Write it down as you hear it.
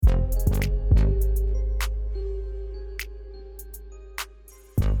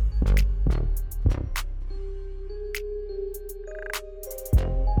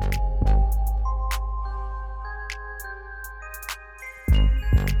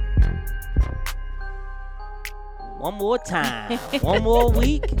One more time. One more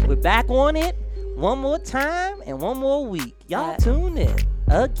week. We're back on it. One more time and one more week. Y'all tune in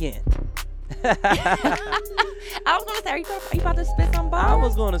again. I was going to say, are you about to spit some bars? I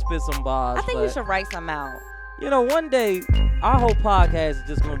was going to spit some bars. I think you should write some out. You know, one day, our whole podcast is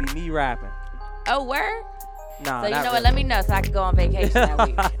just going to be me rapping. Oh, word? Nah, so you know really. what? Let me know so I can go on vacation that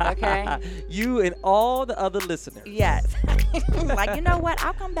week. Okay. You and all the other listeners. Yes. Like, you know what?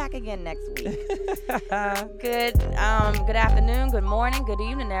 I'll come back again next week. Good afternoon, good morning, good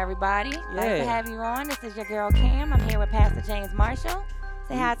evening, everybody. Yeah. Nice to have you on. This is your girl Cam. I'm here with Pastor James Marshall.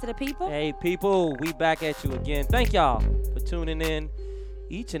 Say hi to the people. Hey, people. We back at you again. Thank y'all for tuning in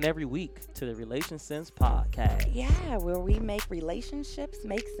each and every week to the RelationSENSE Podcast. Yeah, where we make relationships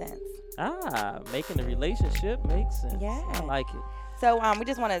make sense. Making the relationship make sense. Yeah. I like it. So we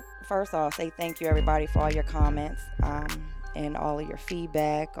just want to first off say thank you everybody for all your comments and all of your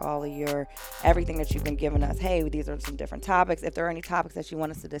feedback, all of your everything that you've been giving us. Hey, these are some different topics. If there are any topics that you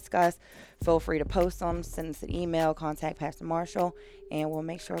want us to discuss, feel free to post them, send us an email, contact Pastor Marshall, and we'll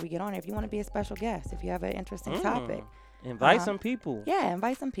make sure we get on it. If you want to be a special guest, if you have an interesting topic. Invite some people. Yeah,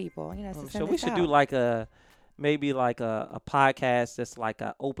 invite some people. You know, So we should do like maybe like a podcast that's like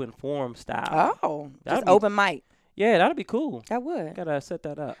an open forum style. Oh, just open mic. Yeah, that'd be cool. That would. Gotta set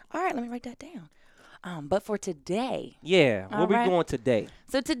that up. All right, let me write that down. But for today. Yeah, where we going today?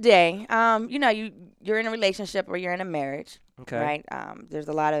 So today, you know, you're in a relationship or you're in a marriage. Okay. Right? There's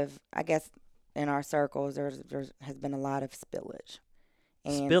a lot of, I guess, in our circles, there has been a lot of spillage.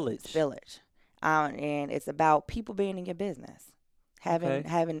 Spillage. And it's about people being in your business.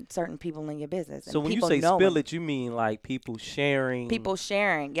 Having certain people in your business. So when you say spillage, you mean like people sharing? People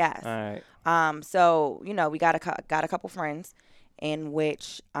sharing, yes. All right. So, you know, we got a couple friends in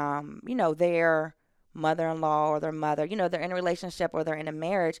which, you know, their mother-in-law or their mother, you know, they're in a relationship or they're in a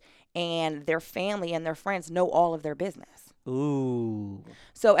marriage and their family and their friends know all of their business. Ooh.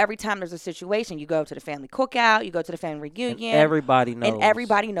 So every time there's a situation, you go to the family cookout, you go to the family reunion. And everybody knows. And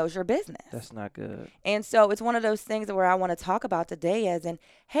everybody knows your business. That's not good. And so it's one of those things where I want to talk about today as in,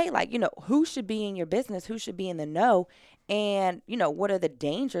 hey, like, you know, who should be in your business? Who should be in the know? And, you know, what are the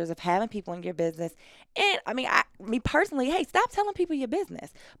dangers of having people in your business? And, I mean, me personally, hey, stop telling people your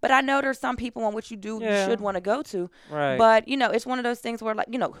business. But I know there's some people on which you should want to go to. Right. But, you know, it's one of those things where, like,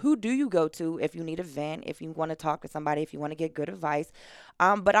 you know, who do you go to if you need a vent, if you want to talk to somebody, if you want to get good advice?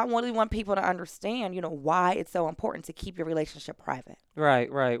 But I really want people to understand, you know, why it's so important to keep your relationship private. Right.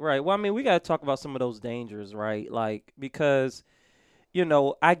 Well, I mean, we got to talk about some of those dangers, right? Like, because, you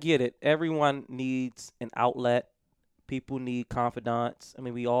know, I get it. Everyone needs an outlet. People need confidants. I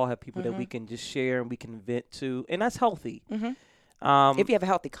mean, we all have people that we can just share and we can vent to, and that's healthy. If you have a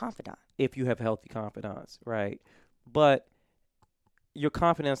healthy confidant. If you have healthy confidants, right? But your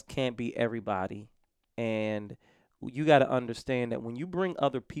confidence can't be everybody, and you got to understand that when you bring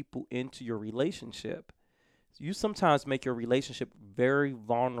other people into your relationship, you sometimes make your relationship very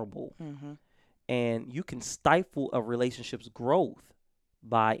vulnerable, and you can stifle a relationship's growth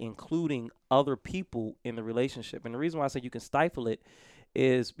by including other people in the relationship. And the reason why I say you can stifle it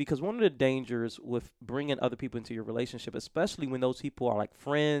is because one of the dangers with bringing other people into your relationship, especially when those people are like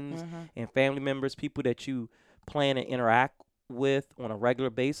friends and family members, people that you plan to interact with on a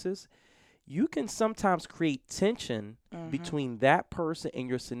regular basis, you can sometimes create tension between that person and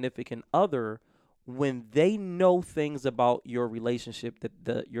your significant other when they know things about your relationship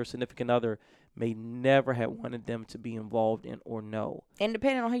that your significant other may never have wanted them to be involved in or know. And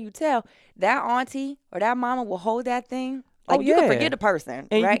depending on who you tell, that auntie or that mama will hold that thing. Like, you can forget the person,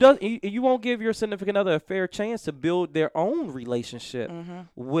 and right? You won't give your significant other a fair chance to build their own relationship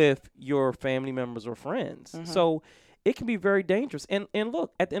with your family members or friends. So it can be very dangerous. And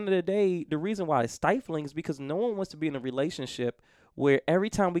look, at the end of the day, the reason why it's stifling is because no one wants to be in a relationship where every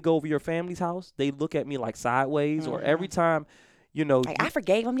time we go over your family's house, they look at me like sideways, or every time, you know, like, I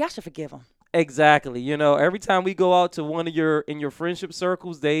forgave him. Y'all should forgive him. Exactly. You know, every time we go out to one of in your friendship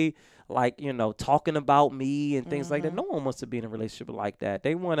circles, they like, you know, talking about me and things like that. No one wants to be in a relationship like that.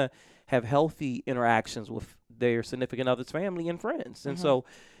 They want to have healthy interactions with their significant other's family and friends. And so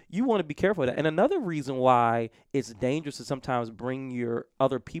you want to be careful of that. And another reason why it's dangerous to sometimes bring your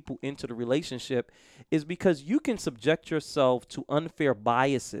other people into the relationship is because you can subject yourself to unfair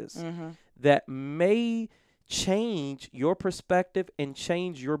biases that may change your perspective and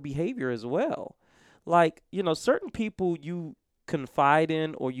change your behavior as well. Like, you know, certain people you confide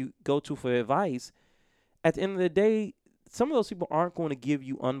in or you go to for advice, at the end of the day, some of those people aren't going to give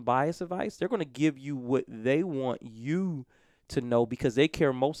you unbiased advice. They're going to give you what they want you to know, because they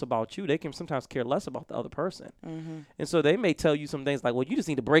care most about you. They can sometimes care less about the other person. Mm-hmm. And so they may tell you some things like, well, you just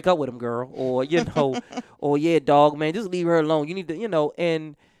need to break up with him, girl. Or, or yeah, dog, man, just leave her alone. You need to,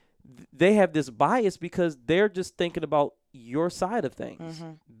 and they have this bias because they're just thinking about your side of things.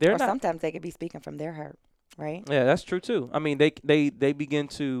 Mm-hmm. They're Or not. sometimes they could be speaking from their hurt, right? Yeah, that's true too. I mean, they begin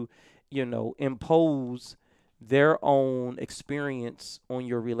to, impose their own experience on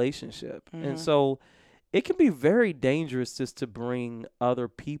your relationship. Mm-hmm. And so it can be very dangerous just to bring other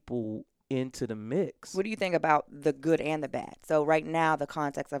people into the mix. What do you think about the good and the bad? So right now, the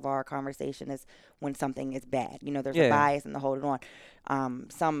context of our conversation is when something is bad. There's a bias and the holding on.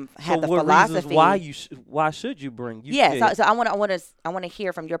 Some have the what philosophy. Reasons why should you bring? So I want to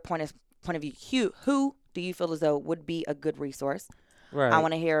hear from your point of view. Who do you feel as though would be a good resource? Right. I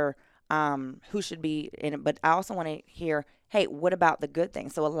want to hear who should be in it, but I also want to hear, hey, what about the good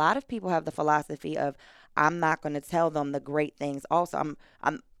things? So a lot of people have the philosophy of, I'm not going to tell them the great things. Also,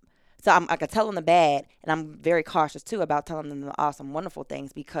 I could tell them the bad, and I'm very cautious too about telling them the awesome, wonderful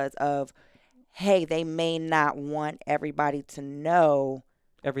things because of, hey, they may not want everybody to know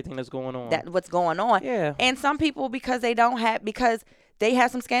everything that's going on. What's going on. Yeah. And some people because they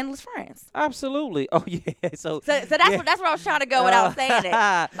have some scandalous friends. Absolutely. Oh yeah. So that's what I was trying to go without saying it.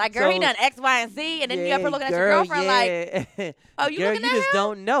 Like, girl, he done X, Y, and Z, and then you up here looking at your girlfriend like, oh, you girl, looking at you just him?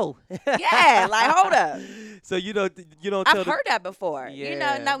 don't know. Yeah, like, hold up. So you don't. I've heard that before.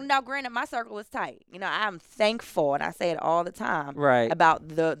 Yeah. Now, granted, my circle is tight. I'm thankful, and I say it all the time. Right. About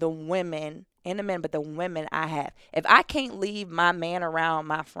the women and the men, but the women I have. If I can't leave my man around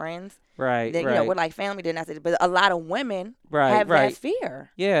my friends. Right, then, right. We're like family, then I said, but a lot of women right, have right. that fear.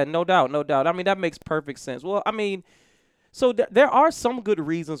 Yeah, no doubt. I mean, that makes perfect sense. Well, I mean, so there are some good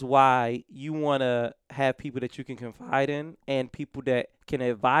reasons why you want to have people that you can confide in and people that can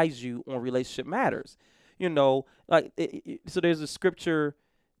advise you on relationship matters. So there's a scripture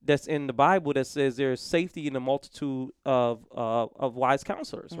that's in the Bible that says there's safety in the multitude of wise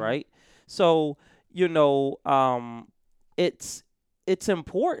counselors, Mm-hmm. right? So, it's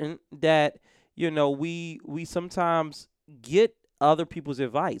important that we sometimes get other people's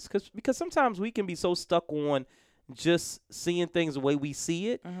advice because sometimes we can be so stuck on just seeing things the way we see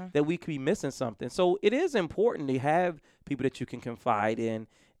it Mm-hmm. that we could be missing something. So it is important to have people that you can confide in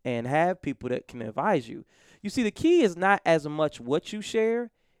and have people that can advise you. You see, the key is not as much what you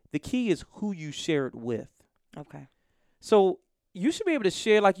share. The key is who you share it with. Okay. So you should be able to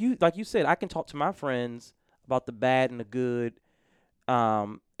share, like you said, I can talk to my friends about the bad and the good.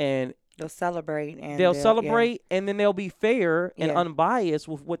 And they'll celebrate and then they'll be fair and Yeah. unbiased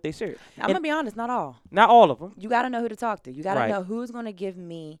with what they share. I'm gonna be honest, not all. Not all of them. You got to know who to talk to. You got to Right. know who's going to give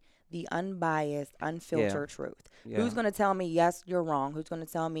me the unbiased, unfiltered truth. Yeah. Who's going to tell me, yes, you're wrong. Who's going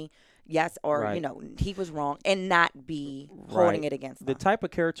to tell me, yes, or, Right. he was wrong, and not be holding Right. it against The them. type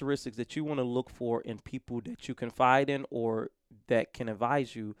of characteristics that you want to look for in people that you confide in or that can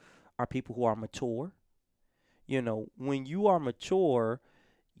advise you are people who are mature. When you are mature,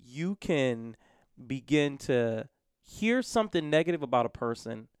 you can begin to hear something negative about a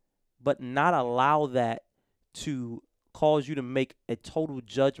person, but not allow that to cause you to make a total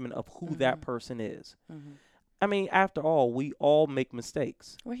judgment of who that Mhm. person is. Mhm. I mean, after all, we all make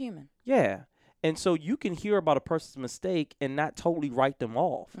mistakes. We're human. Yeah. And so you can hear about a person's mistake and not totally write them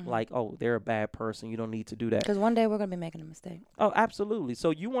off. Mhm. Like, oh, they're a bad person. You don't need to do that. Because one day we're going to be making a mistake. Oh, absolutely.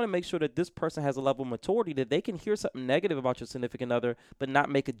 So you want to make sure that this person has a level of maturity that they can hear something negative about your significant other, but not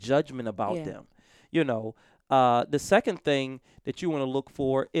make a judgment about Yeah. them. The second thing that you want to look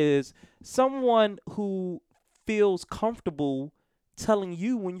for is someone who feels comfortable telling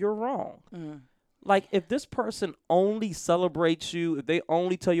you when you're wrong. Mm. Like, if this person only celebrates you, if they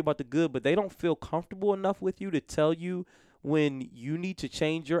only tell you about the good, but they don't feel comfortable enough with you to tell you when you need to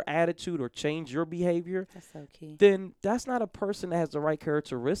change your attitude or change your behavior, That's so key. then that's not a person that has the right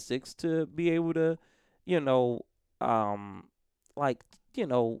characteristics to be able to,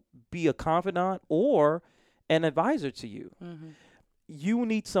 be a confidant or an advisor to you. Mm-hmm. You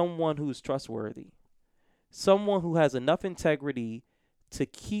need someone who's trustworthy, someone who has enough integrity to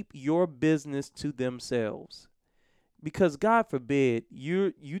keep your business to themselves. Because God forbid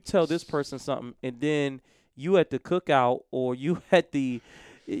you tell this person something and then you at the cookout or you at the,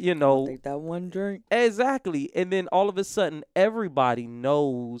 Take that one drink. exactly. And then all of a sudden everybody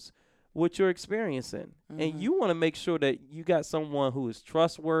knows what you're experiencing. And Mhm. you want to make sure that you got someone who is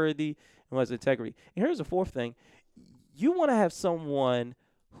trustworthy and who has integrity. And here's the fourth thing. You want to have someone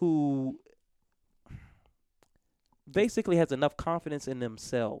who basically has enough confidence in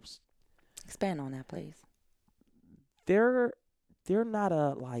themselves. Expand on that, please. They're not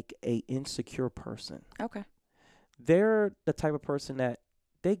a insecure person. Okay. they're the type of person that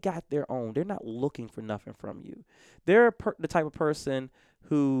they got their own. They're not looking for nothing from you. They're the type of person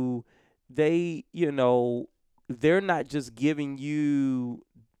who they, they're not just giving you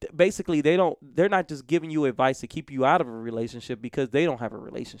basically they're not just giving you advice to keep you out of a relationship because they don't have a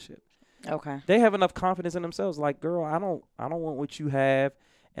relationship. Okay. They have enough confidence in themselves like, girl, I don't want what you have,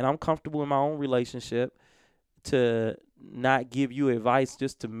 and I'm comfortable in my own relationship to not give you advice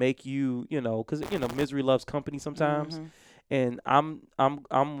just to make you, cuz misery loves company sometimes. Mm-hmm. And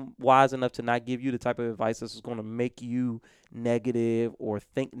I'm wise enough to not give you the type of advice that's going to make you negative or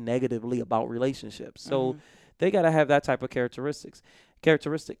think negatively about relationships. So they got to have that type of characteristic.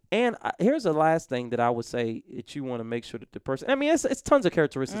 And here's the last thing that I would say that you want to make sure that the person. I mean, it's tons of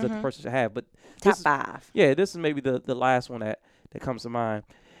characteristics that the person should have, but top 5. Yeah, this is maybe the last one that comes to mind.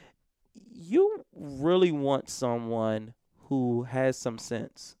 You really want someone who has some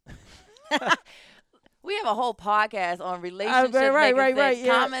sense. We have a whole podcast on relationships. Right.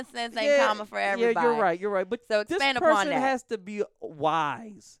 Yeah. Common sense ain't common for everybody. Yeah, you're right. But so expand upon that. This person has to be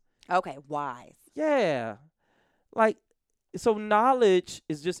wise. Okay, wise. Yeah. Like, so knowledge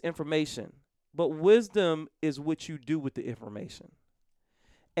is just information, but wisdom is what you do with the information.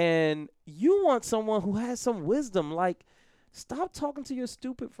 And you want someone who has some wisdom. Like, stop talking to your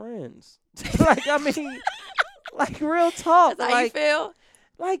stupid friends. Like, I mean, like, real talk. That's how you feel?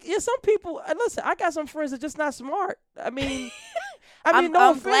 Like, yeah, some people, and listen, I got some friends that just not smart. I mean, I'm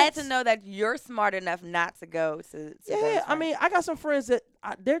no glad to know that you're smart enough not to go to yeah, I mean, I got some friends that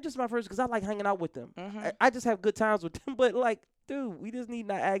they're just my friends because I like hanging out with them. I just have good times with them. But, like, dude, we just need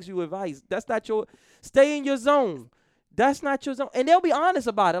not ask you advice. That's not stay in your zone. That's not your zone. And they'll be honest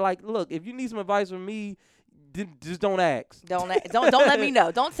about it. Like, look, if you need some advice from me, just don't ask. Don't let me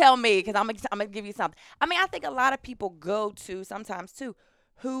know. Don't tell me because I'm gonna give you something. I mean, I think a lot of people go to sometimes too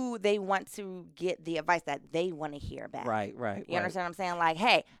who they want to get the advice that they want to hear back. Right. You understand what I'm saying? Like,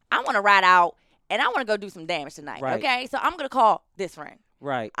 hey, I want to ride out and I want to go do some damage tonight. Right. Okay, so I'm gonna call this friend.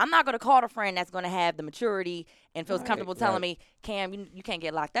 Right. I'm not gonna call the friend that's gonna have the maturity and feels comfortable telling me, Cam, you can't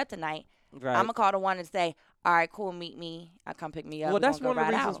get locked up tonight. Right. I'm gonna call the one and say, all right, cool, meet me. I'll come pick me up. Well, that's one of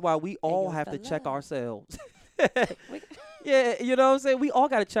the reasons why we all have to check ourselves. Yeah, you know what I'm saying? We all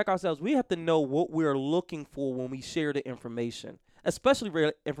got to check ourselves. We have to know what we're looking for when we share the information,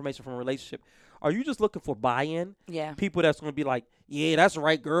 especially information from a relationship. Are you just looking for buy-in? Yeah. People that's going to be like, yeah, that's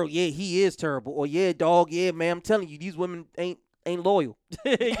right, girl. Yeah, he is terrible. Or, yeah, dog. Yeah, man, I'm telling you, these women ain't loyal.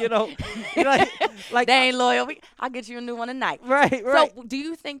 you know, like they ain't loyal. I'll get you a new one tonight. Right. So, do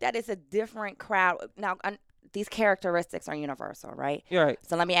you think that it's a different crowd? Now, these characteristics are universal, right? You're right.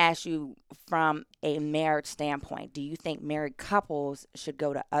 So let me ask you from a marriage standpoint, do you think married couples should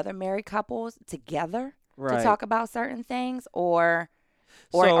go to other married couples together to talk about certain things or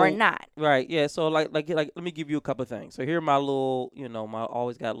not? Right, yeah. So like let me give you a couple of things. So here are my little, my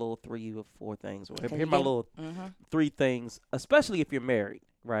always got little 3 or 4 things. Here are my little 3 things, especially if you're married,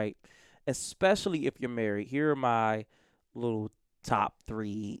 right? Especially if you're married. Here are my little top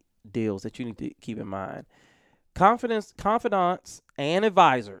 3 deals that you need to keep in mind. Confidants, and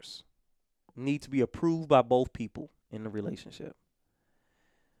advisors need to be approved by both people in the relationship.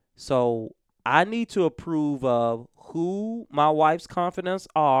 So I need to approve of who my wife's confidants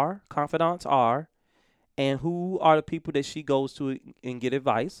are, and who are the people that she goes to and get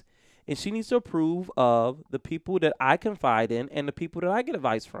advice. And she needs to approve of the people that I confide in and the people that I get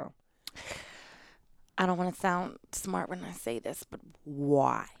advice from. I don't want to sound smart when I say this, but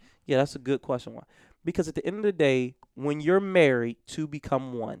why? Yeah, that's a good question. Why? Because at the end of the day, when you're married, two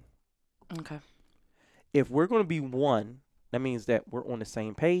become one. Okay. If we're going to be one, that means that we're on the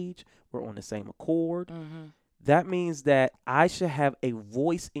same page, we're on the same accord. Mm-hmm. That means that I should have a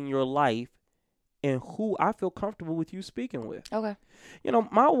voice in your life and who I feel comfortable with you speaking with. Okay.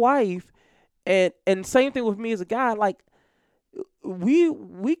 My wife, and same thing with me as a guy, like,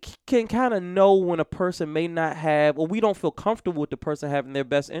 we can kind of know when a person may not have, or we don't feel comfortable with the person having their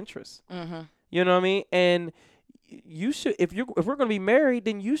best interests. Mm-hmm. You know what I mean? And you should, if we're going to be married,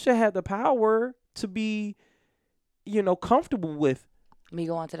 then you should have the power to be, comfortable with me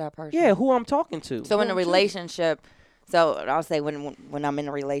going to that person. Yeah, who I'm talking to. So in a relationship, so I'll say when I'm in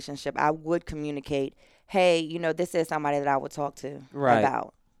a relationship, I would communicate, hey, this is somebody that I would talk to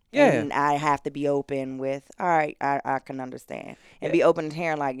about. Yeah. And I have to be open with, all right, I can understand. And be open to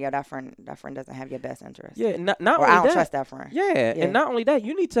hearing, like, yeah, that friend doesn't have your best interest. Yeah, not or only I don't that, trust that friend. Yeah, and not only that,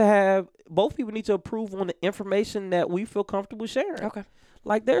 you need to have, both people need to approve on the information that we feel comfortable sharing. Okay.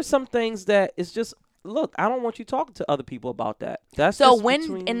 Like, there's some things that it's just, look, I don't want you talking to other people about that. That's so just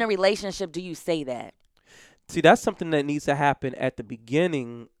when in a relationship do you say that? See, that's something that needs to happen at the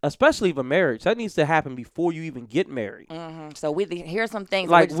beginning, especially of a marriage. That needs to happen before you even get married. So here's some things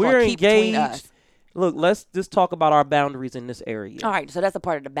Like that we're just gonna keep between us. Look, let's just talk about our boundaries in this area. All right, so that's a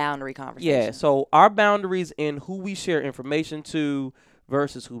part of the boundary conversation. Yeah, so our boundaries in who we share information to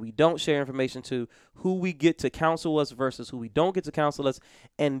versus who we don't share information to, who we get to counsel us versus who we don't get to counsel us.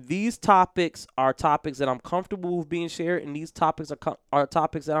 And these topics are topics that I'm comfortable with being shared, and these topics are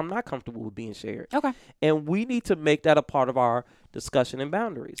topics that I'm not comfortable with being shared. Okay. And we need to make that a part of our discussion and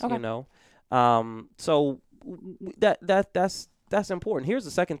boundaries, Okay. you know. So that's important. Here's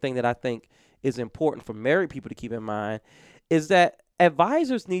the second thing that I think is important for married people to keep in mind is that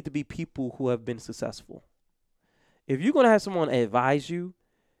advisors need to be people who have been successful. If you're going to have someone advise you,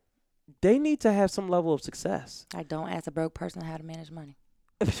 they need to have some level of success. Like, don't ask a broke person how to manage money.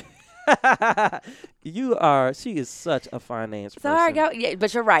 She is such a finance person. Sorry, yeah,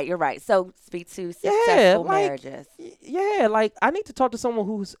 but you're right. So speak to successful marriages. Yeah, like I need to talk to someone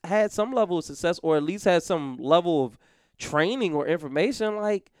who's had some level of success or at least has some level of training or information.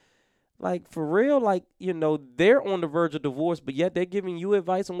 Like for real, like, you know, they're on the verge of divorce, but yet they're giving you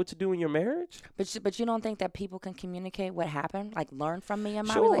advice on what to do in your marriage. But you don't think that people can communicate what happened, like learn from me in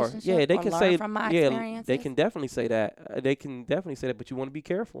my Sure. relationship? Yeah, they can say from my yeah, experiences? they can definitely say that. But you want to be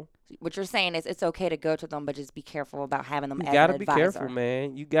careful. What you're saying is it's okay to go to them, but just be careful about having them You as gotta an be advisor. careful,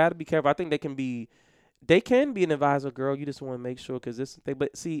 man. You gotta be careful. I think they can be an advisor, girl. You just want to make sure because this thing.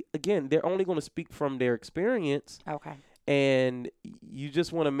 But see, again, they're only going to speak from their experience. Okay. And you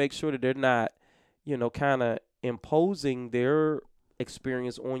just want to make sure that they're not, you know, kind of imposing their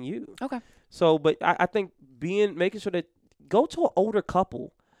experience on you. Okay. So, but I think making sure that go to an older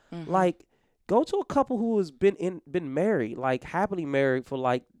couple, like go to a couple who has been married, like happily married for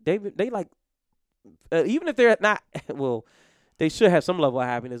like they like even if they're not well, they should have some level of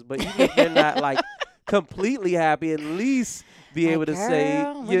happiness, but even if they're not like completely happy, at least be able to say,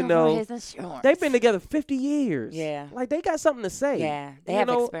 you know, they've been together 50 years. Yeah. Like they got something to say. Yeah. They have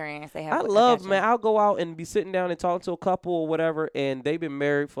experience. They have. Man, I'll go out and be sitting down and talking to a couple or whatever, and they've been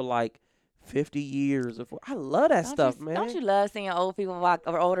married for like 50 years. I love that stuff, man. Don't you love seeing older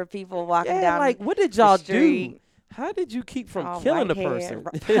people walking down? Like what did y'all the street? do? How did you keep from killing the person?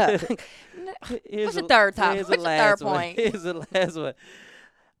 What's the third topic? Here's What's the your third point? Here's the last one.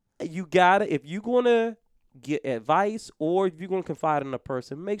 You gotta, if you're gonna get advice or if you're gonna confide in a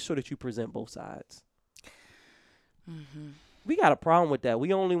person, make sure that you present both sides. We got a problem with that.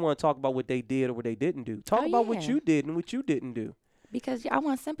 We only want to talk about what they did or what they didn't do. Talk about what you did and what you didn't do. Because I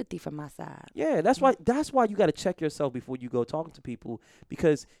want sympathy from my side. Yeah, that's why you got to check yourself before you go talking to people,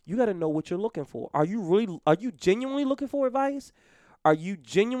 because you got to know what you're looking for. Are you genuinely looking for advice? Are you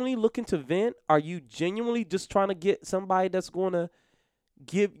genuinely looking to vent? Are you genuinely just trying to get somebody that's going to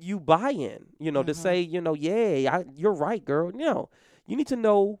give you buy-in, you know, to say, you know, you're right, girl. You know, you need to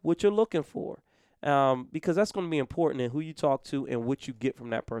know what you're looking for, because that's going to be important in who you talk to and what you get from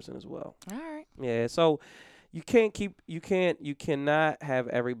that person as well. All right. Yeah. So you cannot have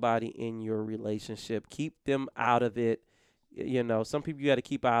everybody in your relationship. Keep them out of it. You know, some people you got to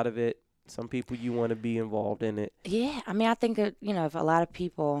keep out of it. Some people you want to be involved in it. Yeah. I mean, I think that, you know, if a lot of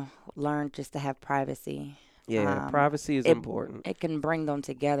people learn just to have privacy. Yeah, privacy is important. It can bring them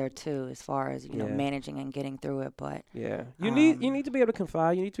together too, as far as you know, managing and getting through it. But you need to be able to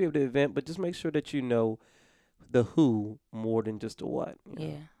confide. You need to be able to vent, but just make sure that you know the who more than just the what.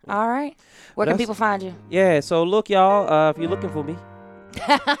 Yeah. All right. Where can people find you? Yeah. So look, y'all. If you're looking for me,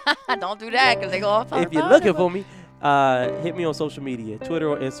 don't do that because they go off. If you're looking for me, hit me on social media, Twitter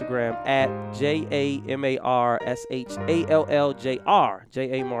or Instagram at JAMARSHALLJR,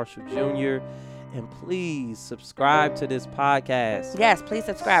 J.A. Marshall Jr. And please subscribe to this podcast. Yes, please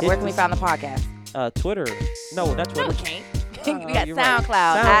subscribe. Where can we find the podcast? Twitter. No, that's Twitter. No, we can't. We got SoundCloud.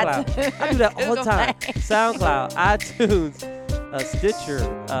 Right. SoundCloud. I do that all the time. SoundCloud, iTunes, Stitcher,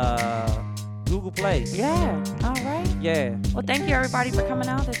 Google Play. Yeah. All right. Yeah. Well, thank you everybody for coming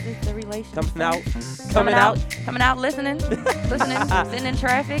out. This is the RelationSENSE. Coming out. Listening, sitting in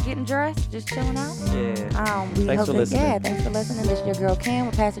traffic, getting dressed, just chilling out. Yeah. Thanks for listening. Thanks for listening. This is your girl Cam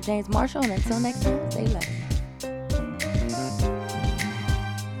with Pastor James Marshall, and until next time, stay blessed.